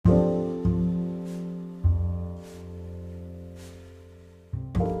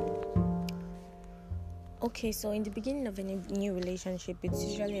Okay, so in the beginning of any new relationship, it's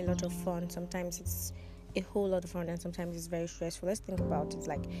usually a lot of fun. Sometimes it's a whole lot of fun, and sometimes it's very stressful. Let's think about it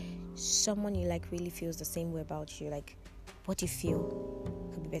like someone you like really feels the same way about you. Like, what you feel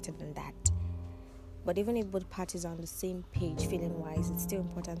could be better than that. But even if both parties are on the same page, feeling wise, it's still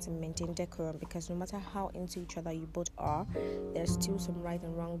important to maintain decorum because no matter how into each other you both are, there's still some right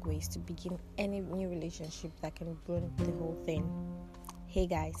and wrong ways to begin any new relationship that can ruin the whole thing. Hey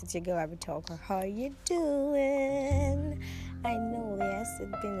guys, it's your girl Abby Talker. How are you doing? I know, yes,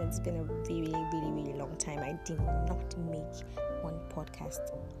 it's been a really long time. I did not make one podcast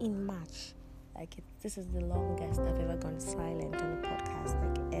in March. This is the longest I've ever gone silent on a podcast,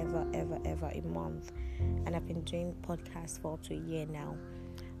 like ever a month, and I've been doing podcasts for up to a year now.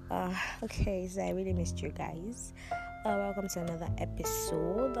 Okay, so I really missed you guys. Welcome to another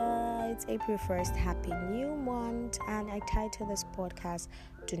episode. It's April 1st. Happy new month. And I titled this podcast,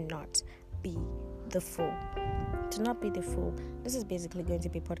 Do Not Be the Fool. Do not be the fool. This is basically going to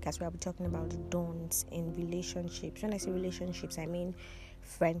be a podcast where I'll be talking about the don'ts in relationships. When I say relationships, I mean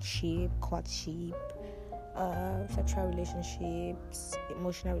friendship, courtship, sexual relationships,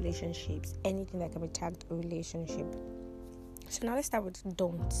 emotional relationships, anything that can be tagged a relationship. So now let's start with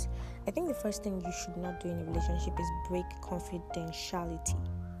don'ts. I think the first thing you should not do in a relationship is break confidentiality.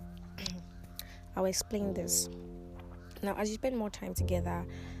 I'll explain this. Now, as you spend more time together,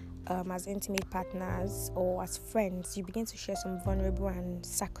 as intimate partners or as friends, you begin to share some vulnerable and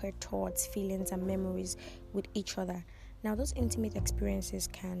sacred thoughts, feelings, and memories with each other. Now, those intimate experiences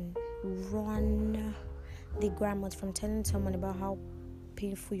can run the gamut from telling someone about how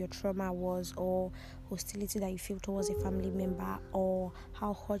painful your trauma was, or hostility that you feel towards a family member, or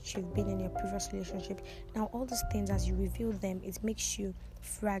how hurt you've been in your previous relationship. Now, all these things, as you reveal them, it makes you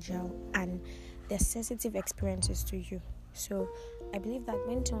fragile and they're sensitive experiences to you. So I believe that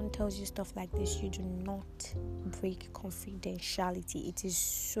when someone tells you stuff like this, you do not break confidentiality. It is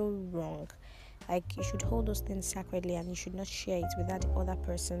so wrong. Like, you should hold those things sacredly and you should not share it without the other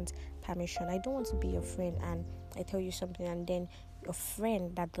person's permission. I don't want to be your friend and I tell you something and then your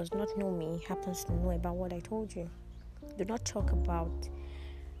friend that does not know me happens to know about what I told you. Do not talk about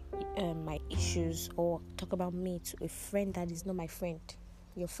my issues or talk about me to a friend that is not my friend.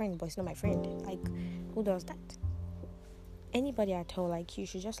 Your friend, but it's not my friend. Like, who does that? Anybody at all, like, you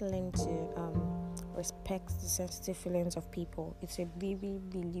should just learn to respect the sensitive feelings of people. It's a really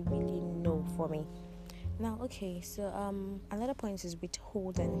no for me. Now, okay, so another point is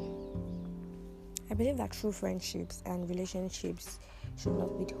withholding. I believe that true friendships and relationships should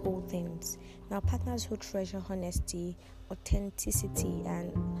not withhold things. Now, partners who treasure honesty, authenticity,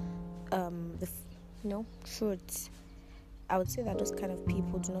 and truth, I would say that those kind of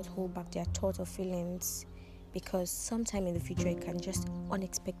people do not hold back their thoughts or feelings, because sometime in the future it can just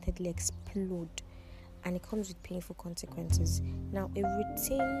unexpectedly explode and it comes with painful consequences. Now, a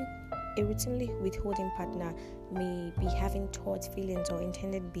routinely withholding partner may be having thoughts, feelings, or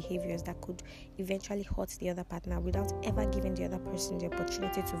intended behaviors that could eventually hurt the other partner without ever giving the other person the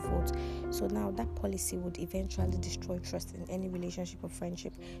opportunity to vote. So now that policy would eventually destroy trust in any relationship or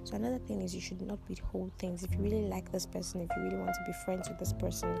friendship. So another thing is you should not withhold things. If you really like this person, if you really want to be friends with this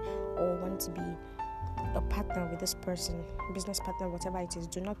person, or want to be a partner with this person, business partner, whatever it is,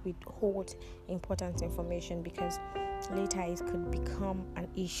 do not withhold important information, because later it could become an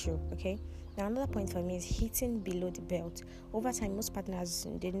issue. Okay, now another point for me is hitting below the belt. Over time, most partners,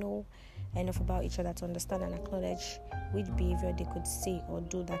 they know enough about each other to understand and acknowledge which behavior they could say or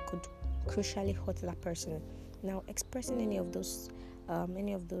do that could crucially hurt that person. Now, expressing any of those,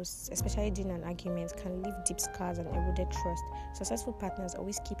 especially during an argument, can leave deep scars and eroded trust. Successful partners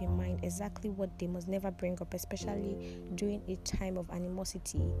always keep in mind exactly what they must never bring up, especially during a time of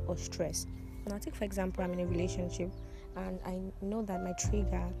animosity or stress. Now, take for example, I'm in a relationship and I know that my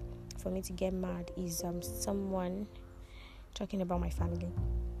trigger for me to get mad is someone talking about my family.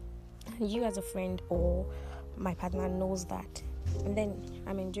 And you as a friend or my partner knows that. And then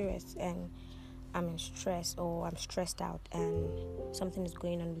I'm in duress and I'm in stress, or I'm stressed out and something is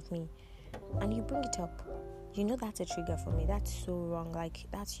going on with me, and you bring it up. You know that's a trigger for me. That's so wrong. Like,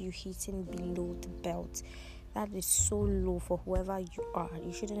 that's you hitting below the belt. That is so low for whoever you are.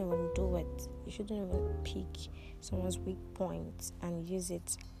 You shouldn't even do it. You shouldn't even pick someone's weak point and use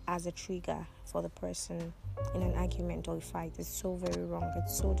it as a trigger for the person in an argument or a fight. It's so very wrong.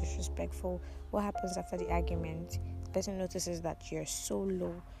 It's so disrespectful. What happens after the argument? The person notices that you're so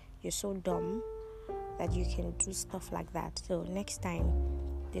low, you're so dumb, that you can do stuff like that. So next time,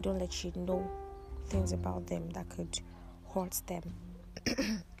 they don't let you know things about them that could hurt them.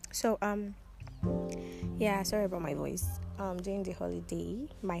 So sorry about my voice. during the holiday,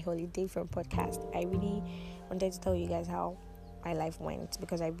 my holiday from podcast, I really wanted to tell you guys how my life went,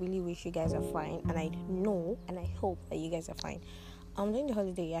 because I really wish you guys are fine, and I know and I hope that you guys are fine. During the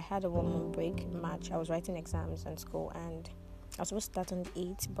holiday, I had a 1 month break in March. I was writing exams in school, and I was supposed to start on the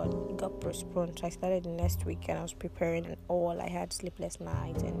 8th, but it got postponed. So I started the next week, and I was preparing and all. I had sleepless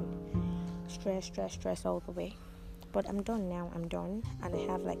nights and stress all the way. But I'm done now. I'm done, and I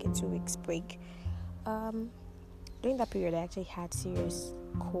have like a 2 weeks break. During that period, I actually had serious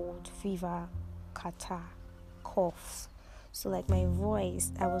cold, fever, catarrh, cough. So like my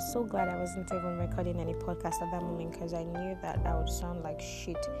voice, I was so glad I wasn't even recording any podcast at that moment, because I knew that I would sound like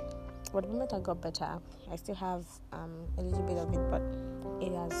shit. But the moment I got better, I still have a little bit of it, but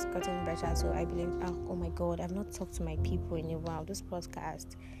it has gotten better. So I believe, oh my God, I've not talked to my people in a while. This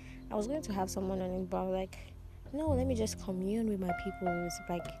podcast, I was going to have someone on it, but I was like, no, let me just commune with my people. It's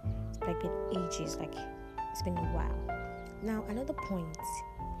been ages, like it's been a while. Now, another point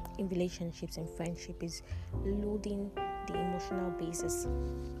in relationships and friendship is loading the emotional basis.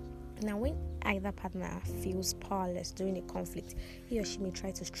 Now, when either partner feels powerless during a conflict, he or she may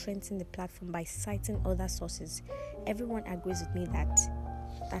try to strengthen the platform by citing other sources. Everyone agrees with me that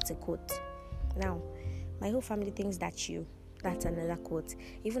that's a quote. Now, my whole family thinks that's another quote.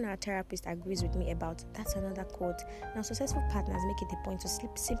 Even our therapist agrees with me about that's another quote. Now, successful partners make it a point to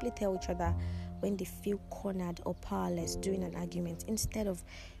simply tell each other when they feel cornered or powerless during an argument, instead of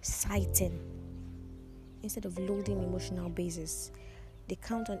loading emotional basis. They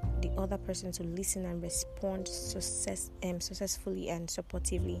count on the other person to listen and respond successfully and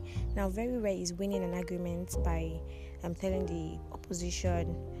supportively. Now, very rare is winning an argument by telling the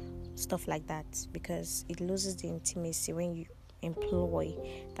opposition stuff like that, because it loses the intimacy when you employ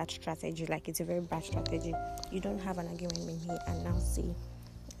that strategy. Like, it's a very bad strategy. You don't have an argument with me and now say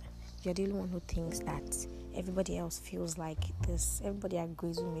you're the only one who thinks that everybody else feels like this, everybody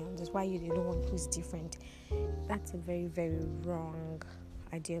agrees with me on this, why are you the only one who's different? That's a very, very wrong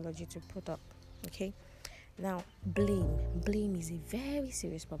ideology to put up. Okay, now blame is a very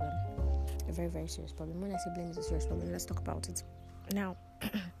serious problem, a very, very serious problem. When I say blame is a serious problem, let's talk about it now.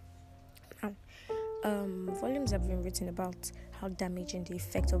 Volumes have been written about how damaging the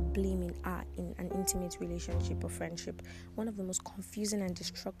effect of blaming are in an intimate relationship or friendship. One of the most confusing and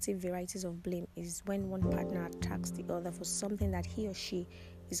destructive varieties of blame is when one partner attacks the other for something that he or she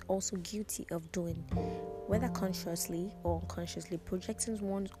is also guilty of doing, whether consciously or unconsciously. Projecting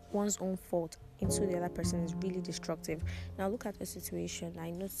one's own fault into the other person is really destructive. Now, look at the situation.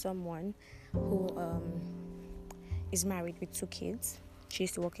 I know someone who is married with 2 kids. She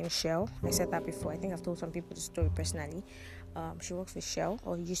used to work in Shell. I said that before. I think I've told some people the story personally. She works with Shell,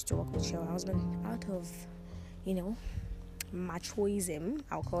 or used to work with Shell. Her husband, out of, machoism,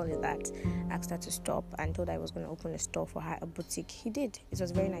 I'll call it that, asked her to stop and told her I was going to open a store for her, a boutique. He did. It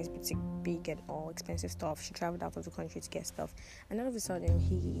was a very nice boutique, big and all expensive stuff. She traveled out of the country to get stuff. And all of a sudden,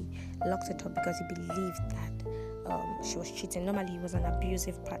 he locked it up because he believed that she was cheating. Normally, he was an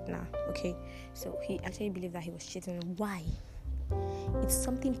abusive partner, okay? So he actually believed that he was cheating. Why? It's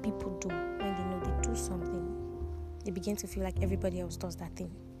something people do when they know they do something. They begin to feel like everybody else does that thing.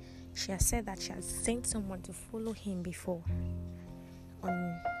 She has said that she has sent someone to follow him before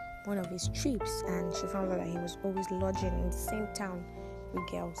on one of his trips, and she found out that he was always lodging in the same town with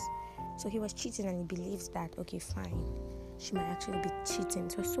girls. So he was cheating, and he believes that, okay, fine, she might actually be cheating.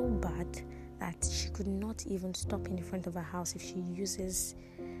 It was so bad that she could not even stop in the front of her house if she uses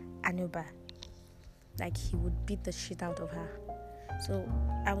an Uber. Like, he would beat the shit out of her. So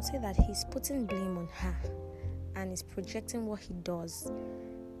I would say that he's putting blame on her, and is projecting what he does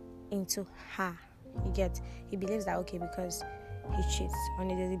into her. He believes that, okay, because he cheats on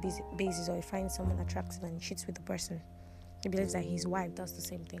a daily basis, or he finds someone attractive and cheats with the person, he believes that his wife does the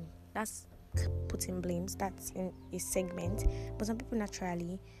same thing. That's putting blames. That's in a segment. But some people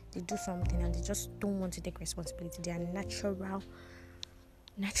naturally, they do something and they just don't want to take responsibility. They are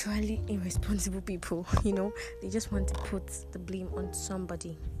naturally irresponsible people. They just want to put the blame on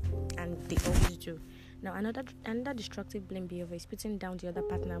somebody, and they always do. Now, another destructive blame behavior is putting down the other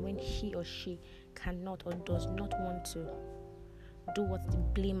partner when he or she cannot or does not want to do what the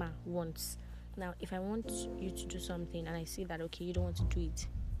blamer wants. Now, if I want you to do something and I see that, okay, you don't want to do it,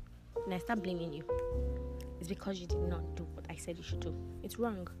 and I start blaming you, it's because you did not do what I said you should do. It's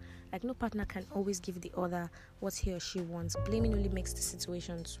wrong. Like, no partner can always give the other what he or she wants. Blaming only makes the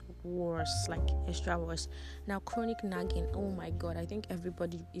situations worse, like extra worse. Now, chronic nagging. Oh my God, I think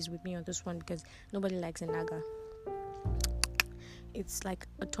everybody is with me on this one, because nobody likes a nagger. It's like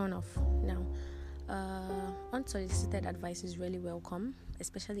a turn off. Now, Unsolicited advice is really welcome,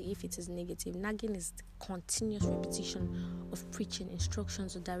 especially if it is negative. Nagging is the continuous repetition of preaching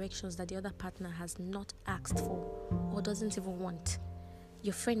instructions or directions that the other partner has not asked for or doesn't even want.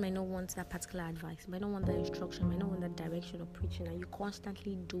 Your friend might not want that particular advice, might not want that instruction, might not want that direction or preaching, and you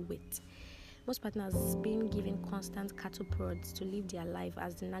constantly do it. Most partners being given constant cattle prods to live their life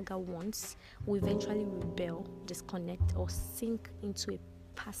as the nagger wants will eventually rebel, disconnect, or sink into a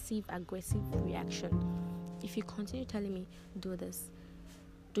passive-aggressive reaction. If you continue telling me, do this,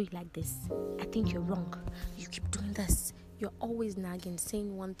 do it like this, I think you're wrong, you keep doing this, you're always nagging,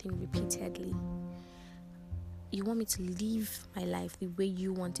 saying one thing repeatedly. You want me to live my life the way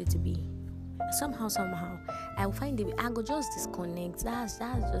you want it to be. Somehow, I will find a way. I go just disconnect. That's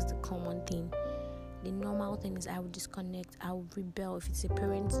just the common thing. The normal thing is I will disconnect. I will rebel. If it's a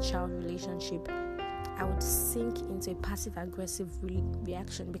parent-child relationship, I would sink into a passive-aggressive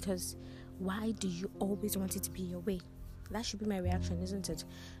reaction, because why do you always want it to be your way? That should be my reaction, isn't it?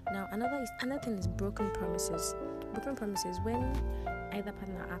 Now, another thing is broken promises. Broken promises, when either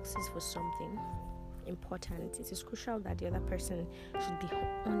partner asks for something important, it is crucial that the other person should be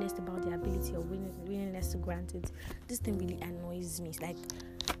honest about their ability or willingness to grant it. This thing really annoys me, like,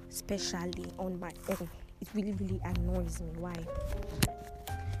 especially on my own. It really, really annoys me. Why?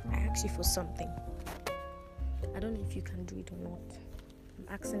 I ask you for something. I don't know if you can do it or not. I'm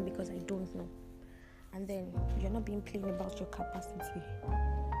asking because I don't know. And then you're not being plain about your capacity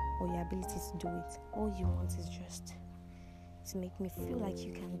or your ability to do it. All you want is just to make me feel like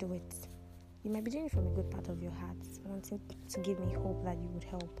you can do it. You might be doing it from a good part of your heart, wanting to give me hope that you would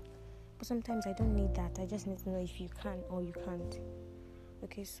help. But sometimes I don't need that. I just need to know if you can or you can't.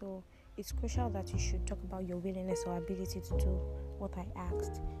 Okay, so it's crucial that you should talk about your willingness or ability to do what I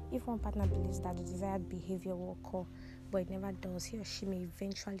asked. If one partner believes that the desired behavior will occur, but it never does, he or she may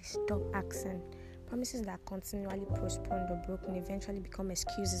eventually stop asking. Promises that continually postponed or broken eventually become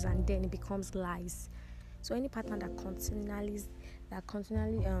excuses, and then it becomes lies. So any partner that continually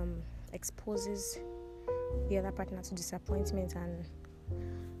exposes the other partner to disappointment and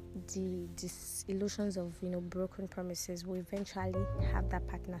the illusions of broken promises will eventually have that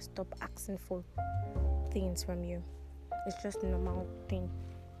partner stop asking for things from you. It's just a normal thing.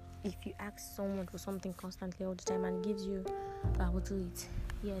 If you ask someone for something constantly all the time and gives you, I will do it,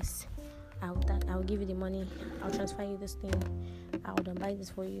 yes, I'll give you the money, I'll transfer you this thing, I'll buy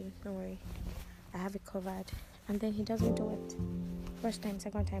this for you, don't worry, I have it covered, and then he doesn't do it. First time,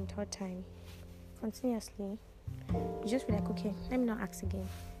 second time, third time, continuously, you just be like, okay, let me not ask again.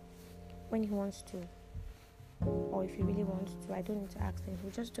 When he wants to, or if he really wants to, I don't need to ask him,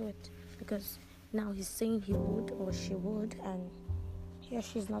 he'll just do it, because now he's saying he would or she would, and he or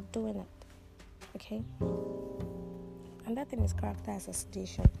she's not doing it. Okay? And that thing is character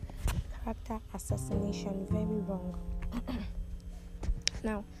assassination. Character assassination, very wrong.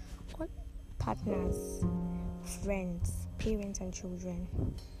 Now, all partners, friends, parents and children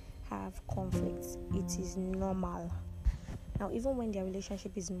have conflicts. It is normal. Now, even when their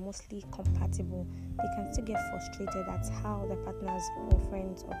relationship is mostly compatible, they can still get frustrated at how their partners or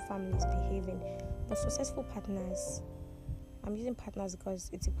friends or family is behaving. But successful partners, I'm using partners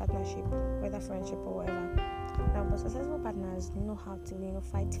because it's a partnership, whether friendship or whatever. Now, but successful partners know how to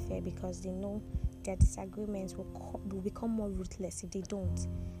fight fair, because they know their disagreements will become more ruthless if they don't.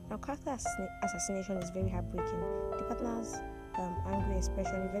 Now, character assassination is very heartbreaking. The partner's angry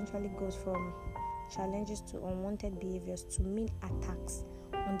expression eventually goes from challenges to unwanted behaviors to mean attacks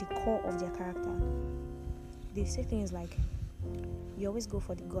on the core of their character. They say things like, you always go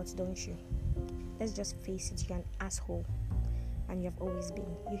for the guts, don't you? Let's just face it, you're an asshole, and you've always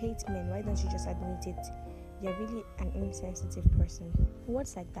been. You hate men, why don't you just admit it? You're really an insensitive person.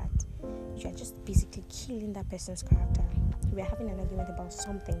 Words like that, you're just basically killing that person's character. We're having an argument about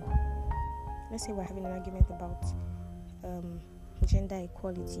something. Let's say we're having an argument about gender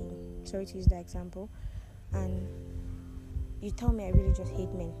equality, sorry to use that example, and you tell me I really just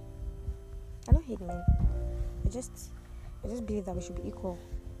hate men. I don't hate men. I just believe that we should be equal.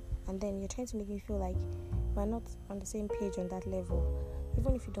 And then you're trying to make me feel like we're not on the same page on that level.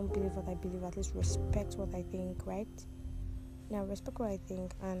 Even if you don't believe what I believe, at least respect what I think, right? Now, respect what I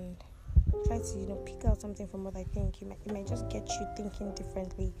think and try to, pick out something from what I think. It might just get you thinking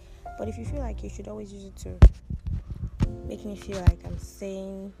differently. But if you feel like you should always use it to make me feel like I'm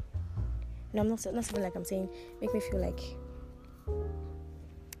saying, no, I'm not something like I'm saying, make me feel like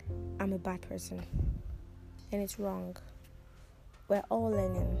I'm a bad person, and it's wrong. We're all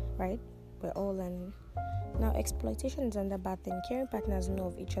learning, right? We're all learning. Now, exploitation is another bad thing. Caring partners know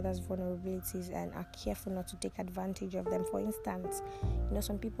of each other's vulnerabilities and are careful not to take advantage of them. For instance,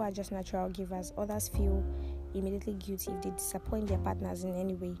 some people are just natural givers. Others feel immediately guilty if they disappoint their partners in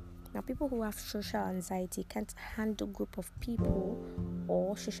any way. Now, people who have social anxiety can't handle a group of people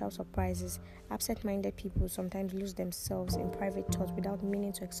or social surprises. Absent-minded people sometimes lose themselves in private thoughts without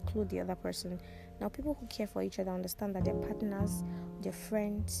meaning to exclude the other person. Now, people who care for each other understand that their partners, their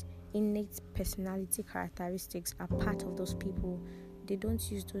friends, innate personality characteristics are part of those people. They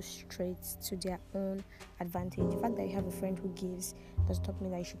don't use those traits to their own advantage. The fact that you have a friend who gives does not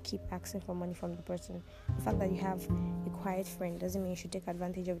mean that you should keep asking for money from the person. The fact that you have a quiet friend doesn't mean you should take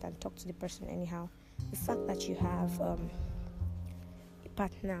advantage of it and talk to the person anyhow. The fact that you have a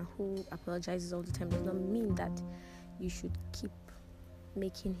partner who apologizes all the time does not mean that you should keep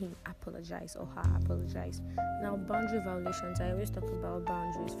making him apologize or her apologize. Now, boundary violations. I always talk about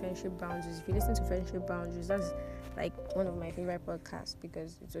boundaries, friendship boundaries. If you listen to friendship boundaries, that's like one of my favorite podcasts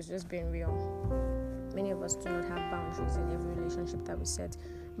because it was just being real. Many of us do not have boundaries in every relationship that we set.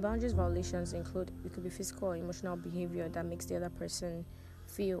 Boundaries violations include, it could be physical or emotional behavior that makes the other person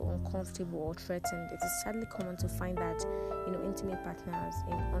feel uncomfortable or threatened. It is sadly common to find that intimate partners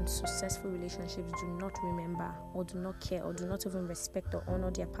in unsuccessful relationships do not remember or do not care or do not even respect or honor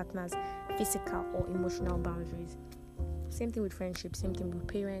their partner's physical or emotional boundaries. Same thing with friendship, same thing with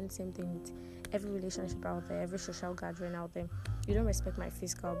parents, same thing with every relationship out there, every social gathering out there. You don't respect my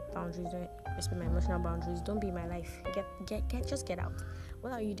physical boundaries, don't respect my emotional boundaries, don't be in my life. Just get out.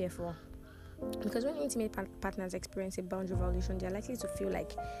 What are you there for? Because when intimate partners experience a boundary violation, they are likely to feel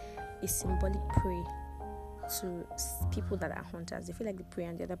like a symbolic prey to people that are hunters. They feel like the prey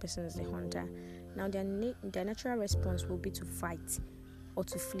and the other person is the hunter. Now, their natural response will be to fight or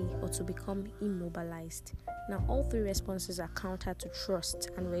to flee or to become immobilized. Now, all three responses are counter to trust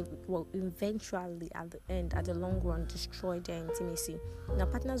and will eventually, at the long run, destroy their intimacy. Now,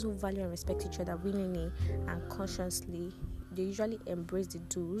 partners who value and respect each other willingly and consciously, they usually embrace the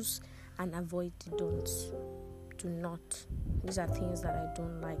do's and avoid the don'ts. Do not. These are things that I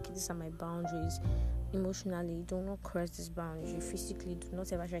don't like. These are my boundaries. Emotionally, do not cross this boundary. Physically, do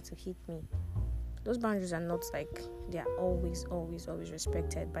not ever try to hit me. Those boundaries are not like they are always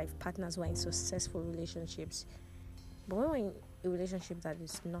respected by partners who are in successful relationships. But when we're in a relationship that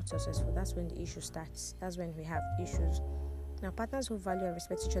is not successful, that's when the issue starts. That's when we have issues. Now, partners who value and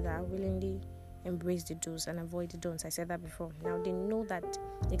respect each other willingly embrace the do's and avoid the don'ts. I said that before. Now, they know that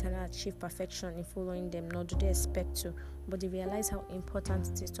they cannot achieve perfection in following them, nor do they expect to, but they realize how important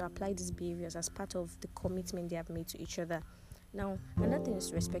it is to apply these behaviors as part of the commitment they have made to each other. Now, another thing is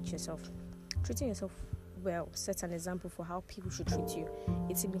to respect yourself. Treating yourself well sets an example for how people should treat you.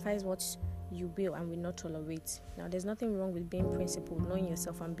 It signifies what you will and will not tolerate. Now, there's nothing wrong with being principled, knowing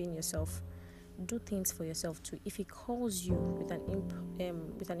yourself and being yourself. Do things for yourself too. If he calls you with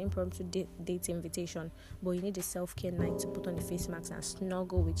an impromptu date invitation, but you need a self-care night to put on the face mask and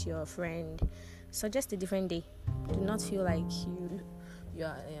snuggle with your friend, suggest a different day. Do not feel like you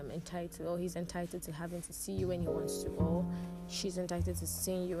are entitled, or he's entitled to having to see you when he wants to, or she's entitled to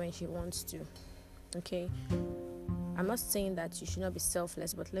seeing you when she wants to. Okay, I'm not saying that you should not be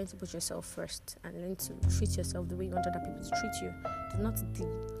selfless, but learn to put yourself first and learn to treat yourself the way you want other people to treat you. Do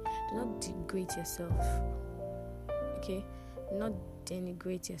not degrade yourself. Okay, do not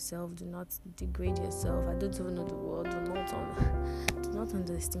denigrate yourself. Do not degrade yourself. I don't even know the word. Do not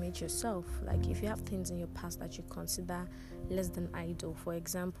underestimate yourself. Like, if you have things in your past that you consider less than idle, for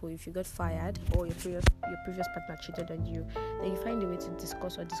example, if you got fired or your previous partner cheated on you, then you find a way to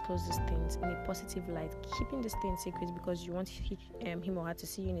discuss or disclose these things in a positive light. Keeping this thing secret because you want him or her to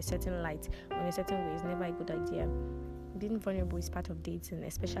see you in a certain light or in a certain way is never a good idea. Being vulnerable is part of dating,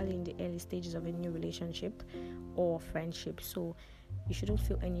 especially in the early stages of a new relationship or friendship. So you shouldn't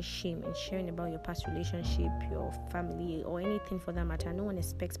feel any shame in sharing about your past relationship, your family, or anything for that matter. No one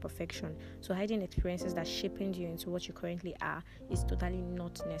expects perfection. So hiding experiences that shaping you into what you currently are is totally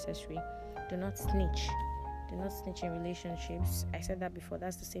not necessary. Do not snitch. Do not snitch in relationships. I said that before.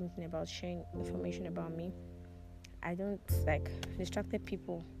 That's the same thing about sharing information about me. I don't like distracted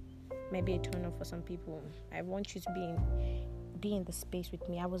people. Maybe a turn off for some people. I want you to be in the space with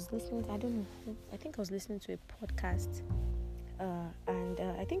me. I was listening. I think I was listening to a podcast, and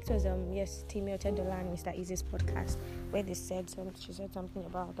I think it was Timmy Otedola and Mr. Easy's podcast, where they said she said something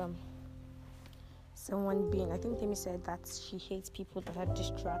about someone being. I think Timmy said that she hates people that are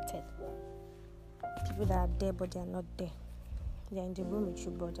distracted, people that are there but they are not there. They're in the room with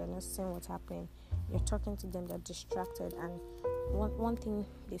you but they're not seeing what's happening. You're talking to them, they're distracted, and one thing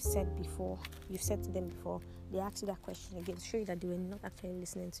they've said before, you've said to them before, they ask you that question again to show you that they were not actually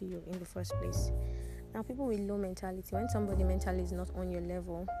listening to you in the first place. Now, people with low mentality, when somebody mentally is not on your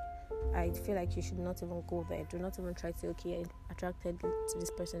level, I feel like you should not even go there. Do not even try to, okay, I'm attracted to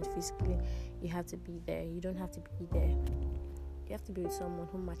this person physically. You have to be there. You don't have to be there. You have to be with someone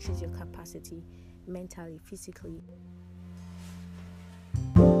who matches your capacity mentally, physically.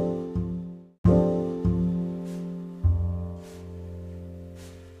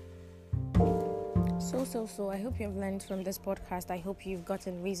 So, I hope you've learned from this podcast. I hope you've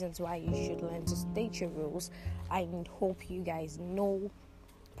gotten reasons why you should learn to state your rules. I hope you guys know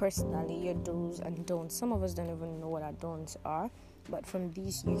personally your do's and don'ts. Some of us don't even know what our don'ts are, but from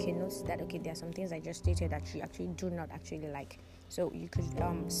these you can notice that, okay, there are some things I just stated that you actually do not actually like. So you could,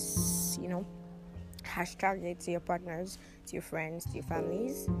 hashtag it to your partners, to your friends, to your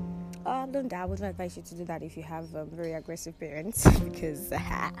families. I wouldn't advise you to do that if you have very aggressive parents because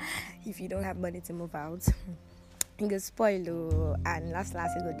if you don't have money to move out, you go spoil and last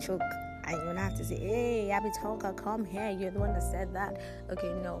you go choke, and you don't have to say, hey, Abby Talker, come here, you're the one that said that.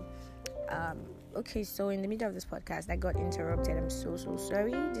 Okay, no. Okay, so in the middle of this podcast I got interrupted. I'm so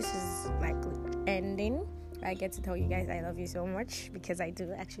sorry. This is like ending. I get to tell you guys I love you so much because I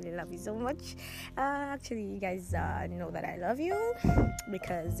do actually love you so much. Actually, you guys know that I love you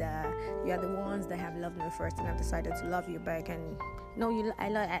because you are the ones that have loved me first, and I've decided to love you back. And no,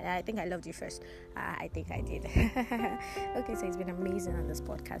 I think I loved you first. I think I did. Okay, so it's been amazing on this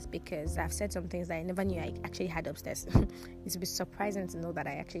podcast because I've said some things that I never knew I actually had upstairs. It's been surprising to know that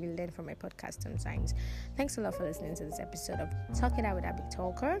I actually learned from my podcast sometimes. Thanks a lot for listening to this episode of Talk It Out with Abby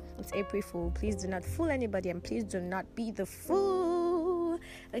Talker. It's April Fool. Please do not fool anybody, and please do not be the fool.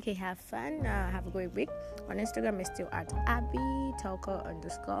 Okay, have fun. Have a great week. On Instagram is still at Abby Talker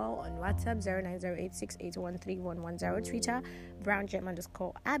 _ on WhatsApp 0908681311. Twitter BrownGem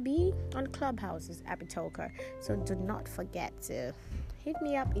 _ Abby. On Clubhouse is Abby Talker. So do not forget to hit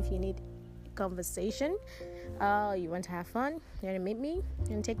me up if you need conversation. You want to have fun, you want to meet me,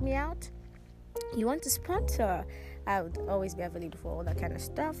 you want to take me out, you want to sponsor, I would always be available for all that kind of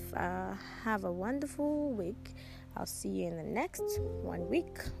stuff. Have a wonderful week. I'll see you in the next 1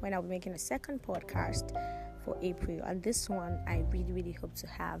 week when I'll be making a second podcast for April, and this one I really hope to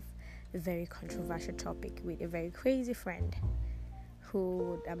have a very controversial topic with a very crazy friend who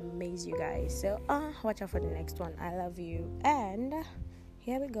would amaze you guys. So watch out for the next one. I love you, and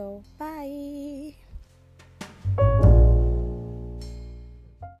here we go. Bye.